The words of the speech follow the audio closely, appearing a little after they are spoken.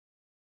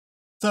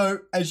So,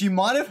 as you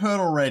might have heard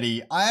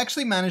already, I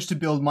actually managed to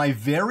build my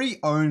very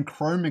own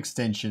Chrome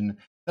extension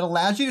that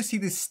allows you to see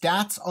the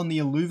stats on the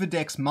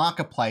Illuvidex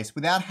marketplace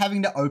without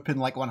having to open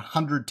like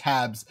 100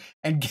 tabs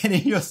and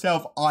getting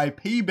yourself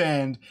IP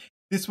banned.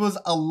 This was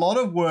a lot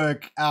of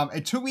work.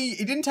 It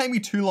didn't take me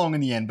too long in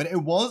the end, but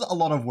it was a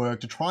lot of work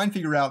to try and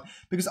figure out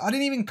because I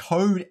didn't even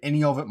code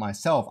any of it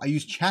myself. I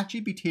used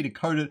ChatGPT to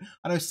code it.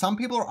 I know some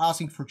people are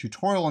asking for a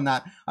tutorial on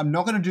that. I'm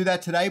not going to do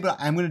that today, but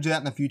I am going to do that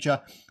in the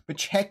future. But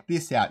check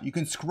this out. You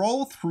can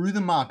scroll through the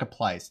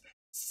marketplace,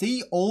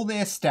 see all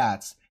their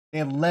stats,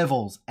 their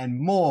levels, and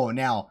more.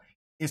 Now,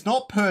 it's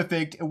not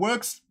perfect. It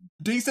works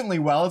decently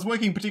well. It's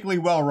working particularly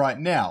well right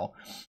now.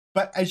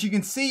 But as you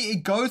can see,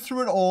 it goes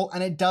through it all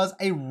and it does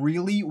a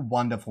really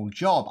wonderful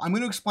job. I'm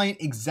going to explain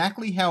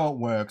exactly how it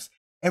works,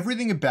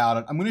 everything about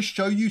it. I'm going to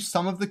show you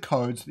some of the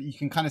code so that you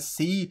can kind of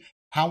see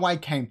how I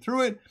came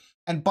through it.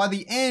 And by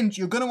the end,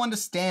 you're going to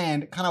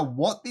understand kind of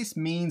what this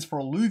means for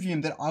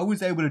Illuvium, that I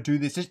was able to do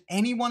this. Just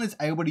anyone is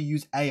able to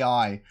use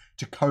AI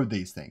to code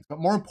these things. But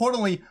more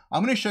importantly,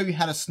 I'm going to show you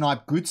how to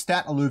snipe good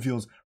stat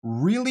Illuvials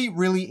really,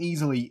 really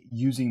easily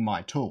using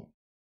my tool.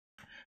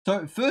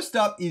 So first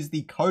up is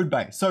the code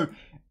base. So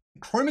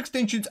Chrome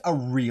extensions are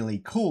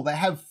really cool. They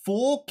have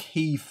 4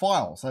 key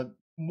files. So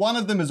one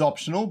of them is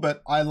optional,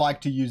 but I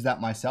like to use that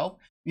myself.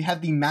 You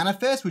have the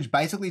manifest, which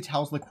basically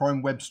tells the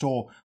Chrome Web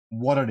Store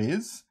what it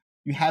is.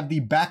 You have the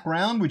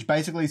background, which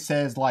basically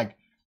says like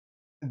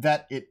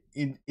that it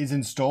is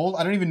installed.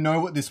 I don't even know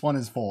what this one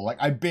is for. Like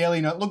I barely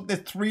know. Look,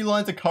 there's 3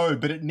 lines of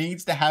code, but it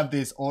needs to have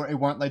this or it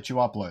won't let you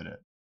upload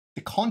it.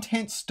 The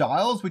content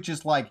styles, which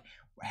is like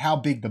how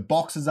big the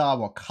boxes are,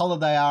 what color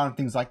they are, and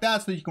things like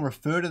that, so you can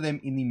refer to them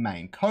in the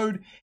main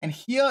code. And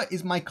here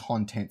is my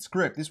content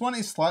script. This one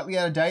is slightly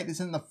out of date.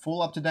 This isn't the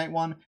full up-to-date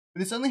one, but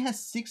this only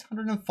has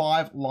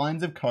 605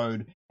 lines of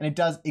code, and it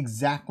does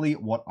exactly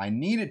what I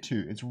need it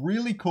to. It's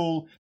really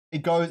cool.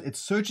 It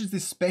searches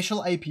this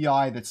special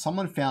API that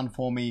someone found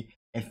for me.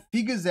 It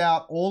figures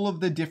out all of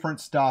the different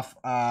stuff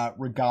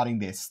regarding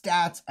their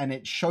stats, and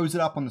it shows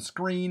it up on the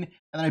screen.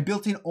 And then I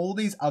built in all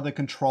these other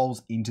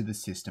controls into the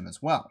system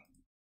as well.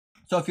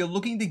 So if you're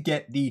looking to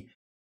get the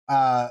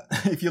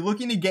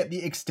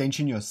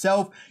extension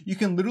yourself, you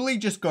can literally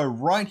just go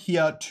right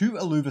here to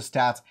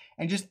Illuvistats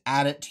and just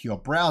add it to your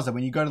browser.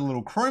 When you go to the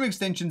little Chrome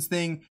extensions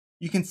thing,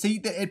 you can see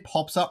that it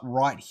pops up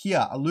right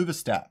here,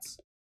 Illuvistats.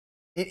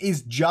 It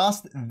is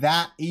just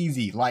that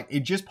easy. Like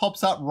it just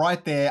pops up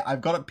right there. I've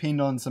got it pinned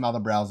on some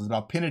other browsers, but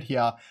I'll pin it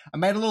here. I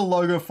made a little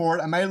logo for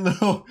it. I made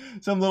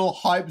some little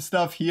hype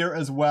stuff here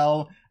as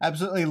well.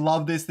 Absolutely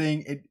love this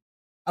thing.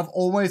 I've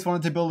always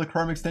wanted to build a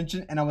Chrome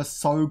extension and I was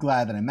so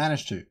glad that I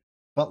managed to.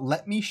 But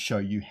let me show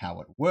you how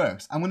it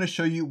works. I'm going to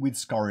show you with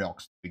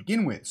Scoriox to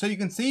begin with. So you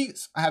can see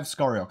I have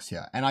Scoriox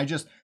here and I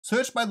just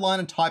search by line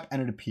and type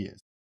and it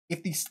appears.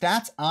 If the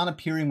stats aren't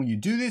appearing when you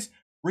do this,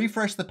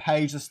 refresh the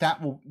page, the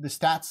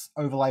stats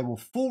overlay will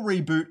full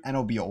reboot and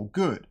it'll be all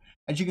good.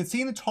 As you can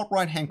see in the top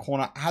right hand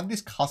corner, I have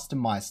this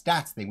customized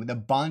stats thing with a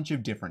bunch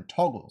of different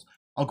toggles.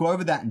 I'll go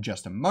over that in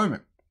just a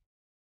moment.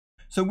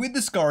 So with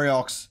the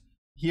Scoriox,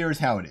 here is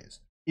how it is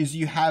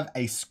you have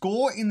a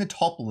score in the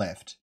top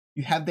left,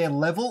 you have their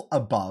level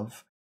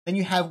above, then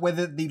you have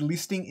whether the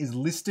listing is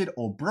listed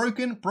or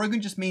broken. Broken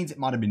just means it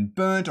might have been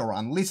burnt or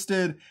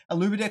unlisted.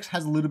 Illuvidex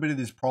has a little bit of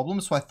this problem,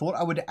 so I thought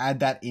I would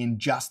add that in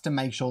just to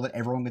make sure that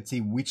everyone could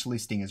see which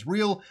listing is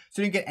real,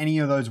 so you don't get any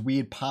of those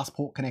weird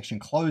passport connection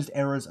closed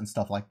errors and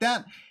stuff like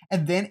that.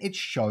 And then it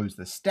shows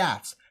the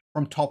stats.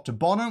 From top to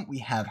bottom, we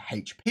have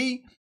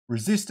HP,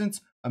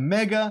 resistance,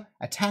 omega,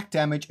 attack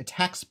damage,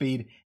 attack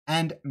speed,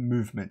 and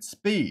movement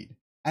speed.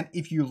 And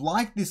if you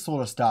like this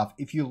sort of stuff,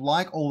 if you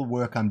like all the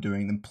work I'm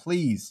doing, then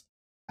please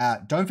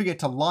don't forget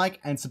to like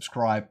and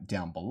subscribe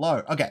down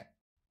below. Okay,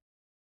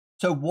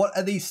 so what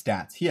are these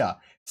stats here?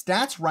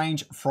 Stats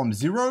range from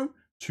 0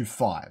 to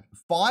 5.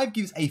 5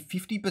 gives a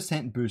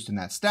 50% boost in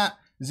that stat.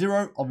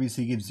 0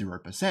 obviously gives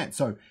 0%.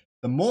 So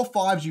the more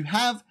 5s you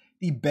have,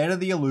 the better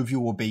the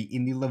Illuvial will be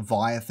in the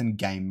Leviathan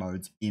game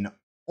modes in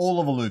all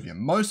of Illuvium.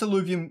 Most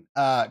Illuvium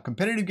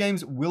competitive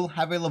games will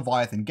have a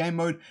Leviathan game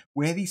mode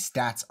where the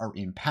stats are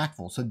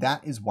impactful, so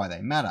that is why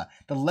they matter.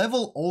 The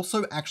level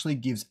also actually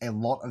gives a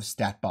lot of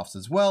stat buffs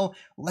as well.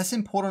 Less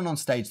important on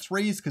stage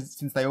 3s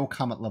since they all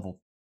come at level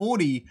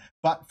 40,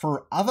 but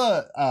for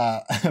other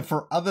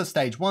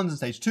stage 1s and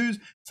stage 2s,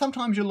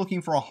 sometimes you're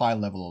looking for a high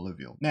level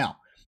Illuvial. Now,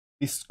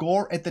 the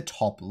score at the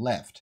top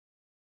left,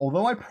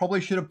 although I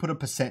probably should have put a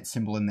percent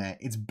symbol in there,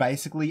 it's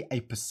basically a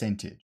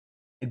percentage.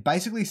 It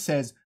basically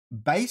says,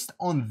 based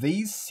on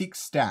these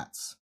 6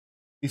 stats,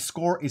 the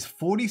score is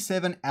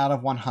 47 out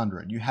of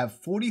 100. You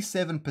have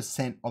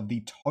 47% of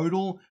the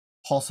total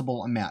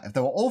possible amount. If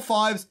they were all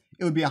 5s,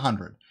 it would be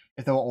 100.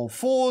 If they were all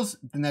 4s,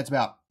 then that's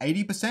about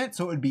 80%,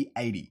 so it would be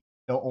 80. If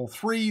they were all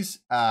 3s,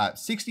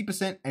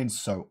 60%, and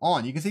so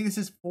on. You can see this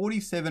is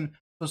 47,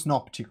 so it's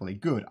not particularly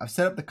good. I've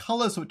set up the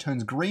color so it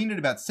turns green at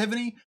about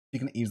 70. You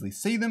can easily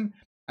see them.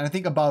 And I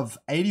think above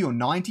 80 or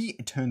 90,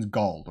 it turns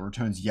gold or it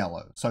turns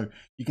yellow. So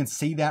you can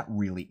see that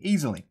really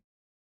easily.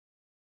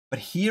 But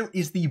here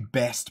is the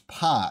best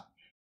part.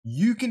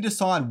 you can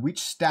decide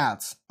which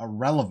stats are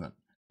relevant.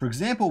 For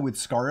example, with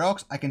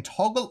Scoriox, I can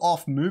toggle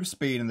off move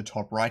speed in the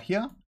top right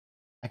here.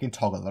 I can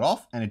toggle it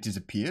off and it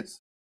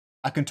disappears.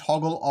 I can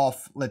toggle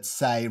off, let's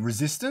say,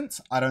 resistance.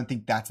 I don't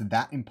think that's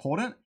that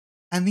important.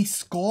 And the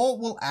score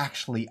will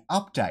actually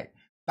update.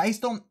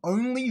 Based on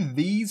only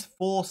these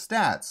 4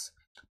 stats,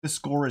 the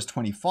score is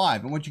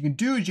 25. And what you can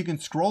do is you can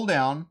scroll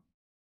down.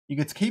 You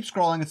can keep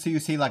scrolling until you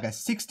see like a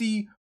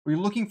 60, or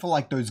you're looking for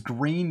like those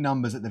green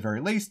numbers at the very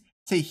least.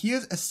 See,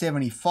 here's a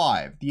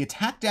 75. The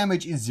attack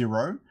damage is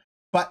 0,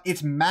 but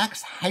it's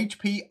max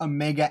HP,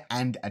 Omega,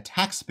 and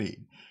attack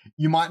speed.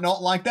 You might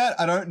not like that,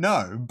 I don't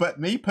know. But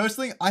me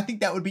personally, I think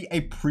that would be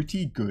a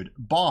pretty good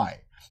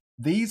buy.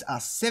 These are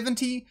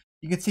 70.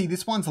 You can see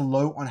this one's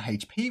low on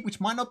HP,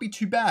 which might not be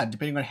too bad.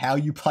 Depending on how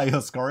you play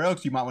your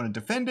Scoriox, you might want to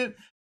defend it.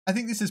 I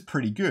think this is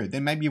pretty good.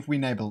 Then maybe if we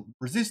enable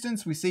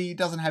resistance, we see it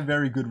doesn't have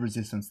very good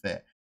resistance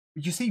there.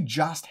 But you see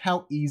just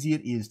how easy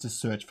it is to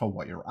search for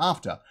what you're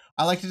after.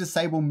 I like to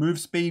disable move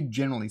speed,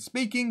 generally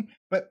speaking,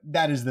 but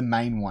that is the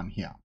main one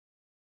here.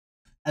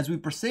 As we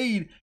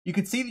proceed, you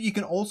can see that you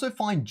can also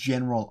find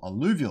general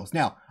Illuvials.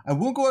 Now, I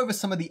will go over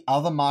some of the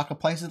other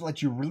marketplaces that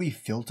let you really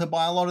filter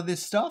by a lot of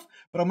this stuff,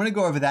 but I'm going to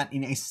go over that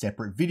in a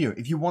separate video.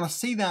 If you want to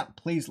see that,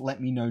 please let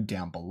me know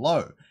down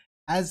below.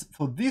 As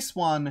for this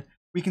one,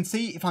 we can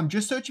see if I'm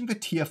just searching for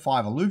tier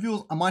 5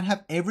 Illuvials, I might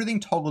have everything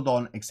toggled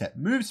on except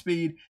move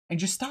speed and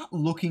just start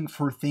looking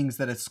for things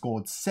that are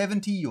scored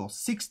 70 or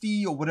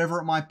 60 or whatever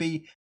it might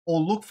be, or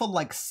look for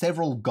like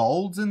several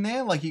golds in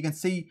there. Like you can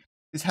see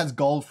this has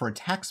gold for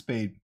attack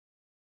speed.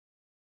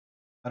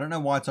 I don't know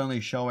why it's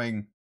only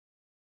showing.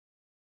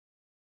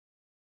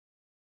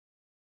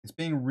 It's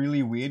being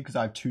really weird because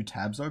I have 2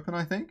 tabs open,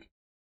 I think.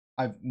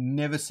 I've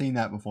never seen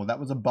that before. That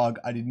was a bug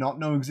I did not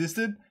know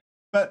existed,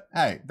 but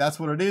hey, that's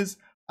what it is.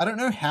 I don't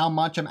know how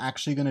much I'm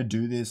actually going to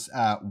do this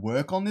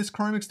work on this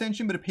Chrome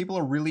extension, but if people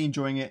are really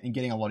enjoying it and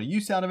getting a lot of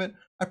use out of it,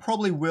 I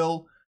probably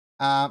will.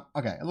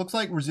 Okay, it looks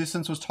like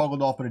resistance was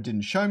toggled off, but it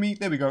didn't show me.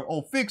 There we go,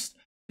 all fixed.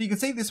 So you can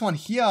see this one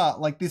here,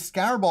 like this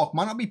Scarabok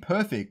might not be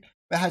perfect,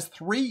 but it has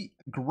 3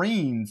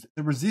 greens.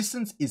 The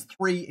resistance is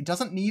 3. It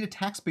doesn't need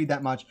attack speed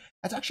that much.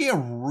 That's actually a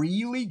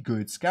really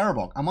good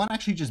Scarabok. I might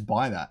actually just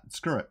buy that.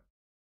 Screw it.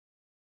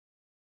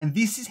 And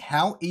this is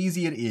how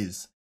easy it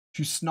is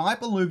to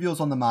snipe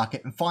Illuvials on the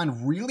market and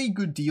find really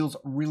good deals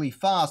really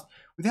fast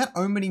without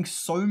opening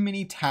so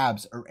many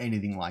tabs or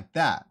anything like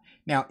that.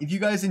 Now, if you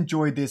guys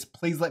enjoyed this,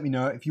 please let me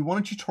know. If you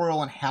want a tutorial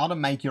on how to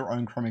make your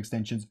own Chrome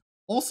extensions,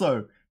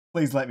 also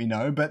please let me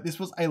know. But this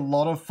was a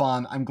lot of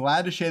fun. I'm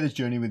glad to share this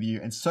journey with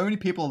you, and so many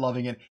people are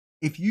loving it.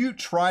 If you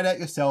try it out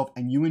yourself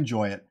and you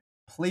enjoy it,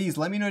 please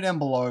let me know down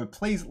below.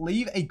 Please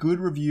leave a good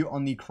review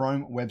on the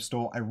Chrome web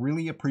store. I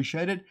really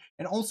appreciate it.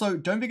 And also,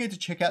 don't forget to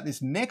check out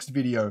this next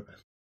video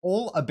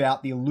all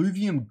about the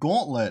Illuvium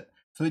Gauntlet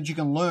so that you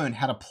can learn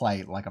how to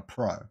play like a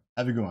pro.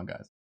 Have a good one, guys.